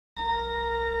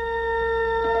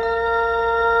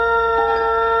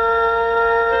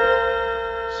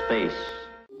space.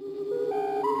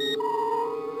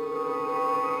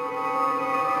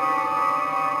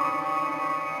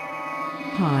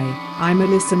 Hi, I'm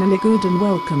Allyson Alligood and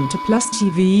welcome to Plus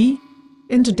TV.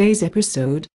 In today's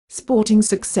episode, sporting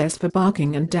success for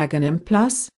Barking and Dagenham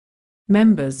Plus.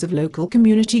 Members of local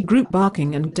community group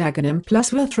Barking and Dagenham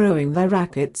Plus were throwing their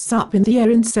rackets up in the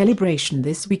air in celebration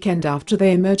this weekend after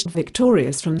they emerged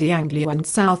victorious from the Anglia and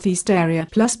South East Area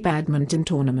Plus badminton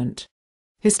tournament.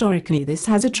 Historically, this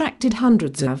has attracted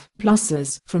hundreds of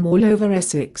plussers from all over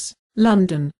Essex,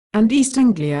 London, and East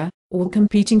Anglia, all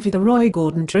competing for the Roy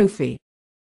Gordon Trophy.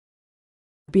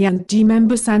 B&D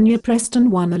member Sanya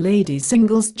Preston won the ladies'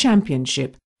 singles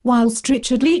championship, whilst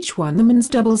Richard Leach won the men's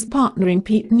doubles, partnering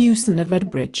Pete Newson of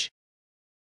Edbridge.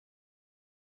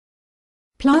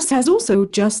 Plus has also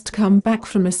just come back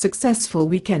from a successful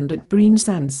weekend at Breen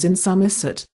Sands in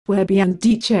Somerset, where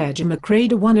B&D chair Gemma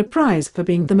Crader won a prize for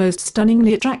being the most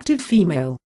stunningly attractive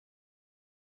female.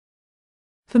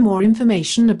 For more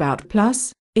information about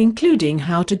Plus, including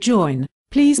how to join,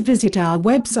 please visit our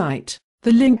website,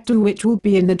 the link to which will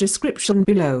be in the description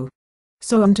below.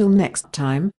 So until next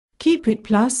time, keep it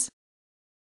Plus.